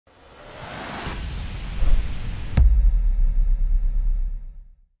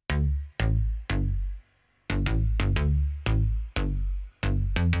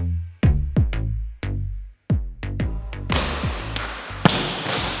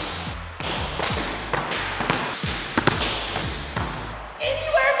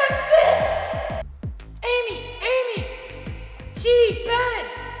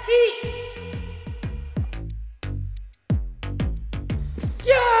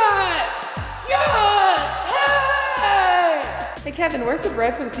Kevin, where's the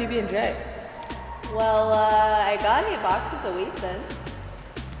bread for the PB&J? Well, I got 8 boxes a week then.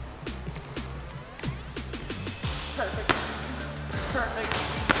 Perfect. Perfect.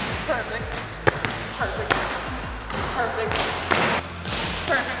 Perfect. Perfect. Perfect.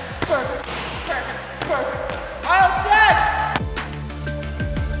 Perfect. Perfect. Perfect. Perfect. I'll check!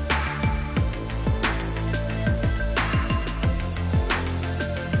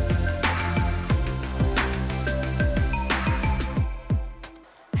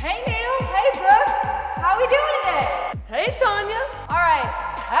 Hey Neal, hey Brooks, how we doing today? Hey, Tanya. All right,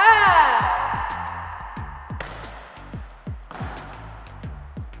 pass.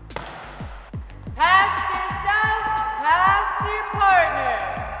 Pass to yourself, pass to your partner.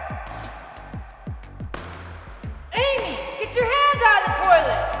 Amy, get your hands out of the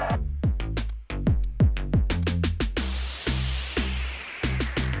toilet.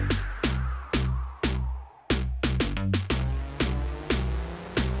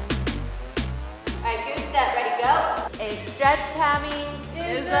 All right, good step, ready, go. A stretch tummy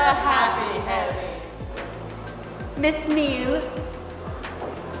is a happy heavy. Miss Neal.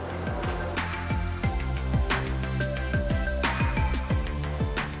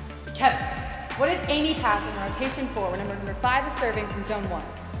 Kevin, what is Amy passing rotation 4 when number 5 is serving from zone 1?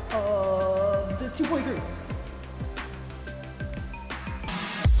 The 2.3.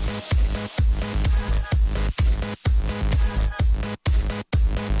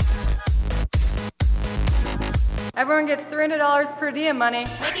 Everyone gets $300 per diem money.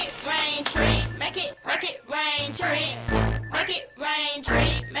 Make it rain, tree. Make it rain, tree. Make it rain,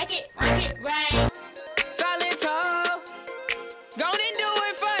 tree. Make it rain. Solid tall, go and do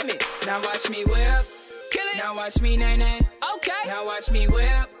it for me. Now watch me whip, kill it. Now watch me nay nay. Okay. Now watch me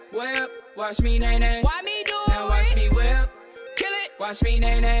whip, whip. Watch me nay nay. Why me do it? Now watch me whip, kill it. Watch me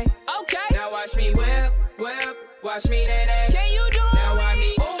nay nay. Okay. Now watch me whip, whip. Watch me nay nay. Can you do it? Now watch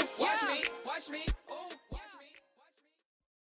me, ooh, watch me, watch me.